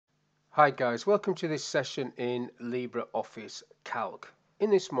Hi guys, welcome to this session in LibreOffice Calc. In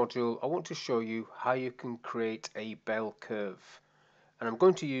this module I want to show you how you can create a bell curve, and I'm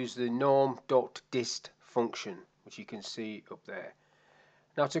going to use the NORM.DIST function, which you can see up there.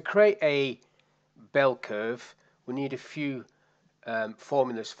 Now, to create a bell curve we need a few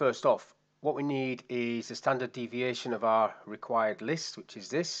formulas. First off, what we need is the standard deviation of our required list, which is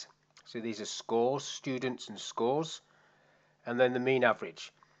this. So these are scores, students and scores, and then the mean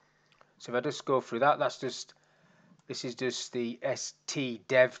average. So if I just go through that, this is just the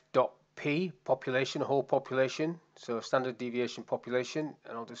STDEV.P population, whole population, so standard deviation population,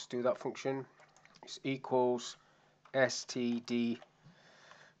 and I'll just do that function. It's equals STD.P,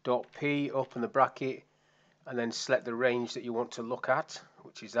 open the bracket, and then select the range that you want to look at,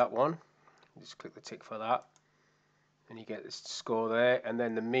 which is that one. Just click the tick for that, and you get this score there. And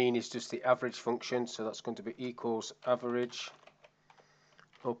then the mean is just the average function, so that's going to be equals average.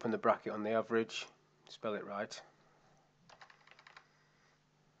 Open the bracket on the average, spell it right.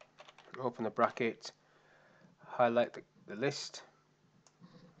 Open the bracket, highlight the list,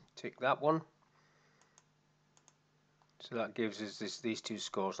 tick that one. So that gives us these two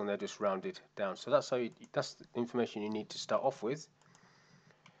scores, and they're just rounded down. So that's that's the information you need to start off with.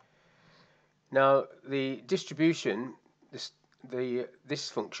 Now the distribution, this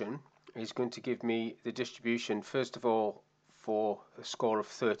function is going to give me the distribution first of all for a score of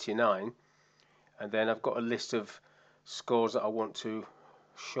 39, and then I've got a list of scores that I want to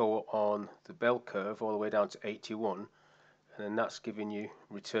show on the bell curve all the way down to 81, and then that's giving you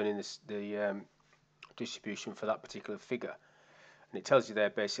returning the distribution for that particular figure, and it tells you there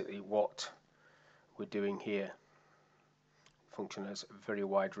basically what we're doing here. The function has a very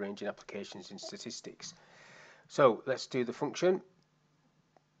wide range in applications in statistics. So let's do the function.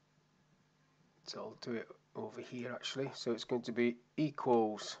 So I'll do it over here actually. So it's going to be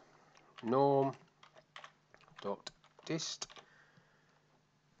equals norm.dist,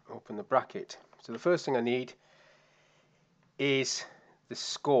 open the bracket. So the first thing I need is the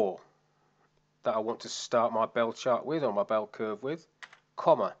score that I want to start my bell chart with, or my bell curve with,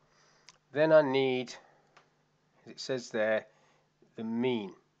 comma. Then I need, as it says there, the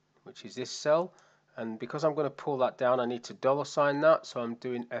mean, which is this cell, and because I'm going to pull that down I need to $sign that, so I'm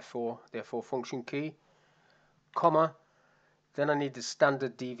doing F4, the F4 function key, comma. Then I need the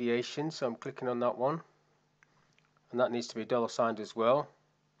standard deviation, so I'm clicking on that one, and that needs to be $signed as well.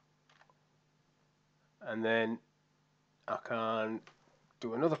 And then I can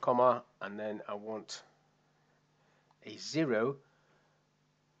do another comma, and then I want a 0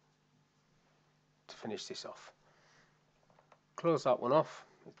 to finish this off. Close that one off.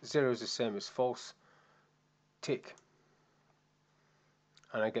 0 is the same as false. Tick,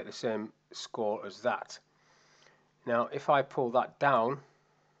 and I get the same score as that. Now if I pull that down,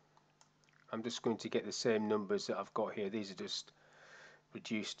 I'm just going to get the same numbers that I've got here. These are just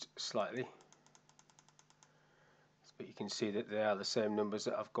reduced slightly, but you can see that they are the same numbers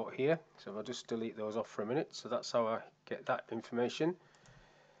that I've got here. So I'll just delete those off for a minute. So that's how I get that information.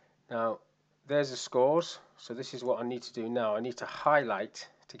 Now there's the scores. So this is what I need to do now. I need to highlight,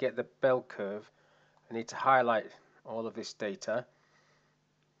 to get the bell curve, I need to highlight all of this data,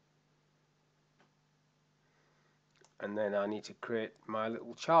 and then I need to create my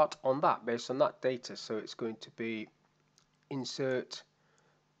little chart on that, based on that data. So it's going to be insert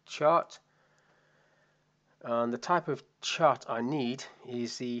chart, and the type of chart I need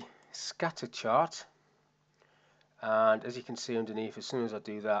is the scatter chart, and as you can see underneath, as soon as I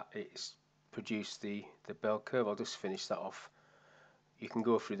do that, it's produced the bell curve. I'll just finish that off. You can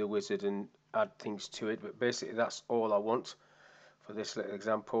go through the wizard and add things to it, but basically that's all I want for this little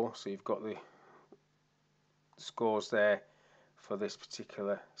example. So you've got the scores there for this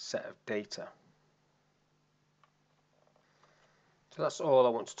particular set of data. So that's all I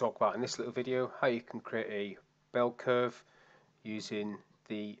want to talk about in this little video, how you can create a bell curve using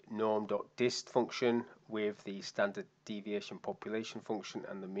the norm.dist function with the standard deviation population function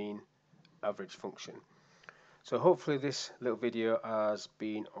and the mean average function. So hopefully this little video has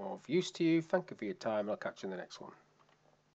been of use to you. Thank you for your time. I'll catch you in the next one.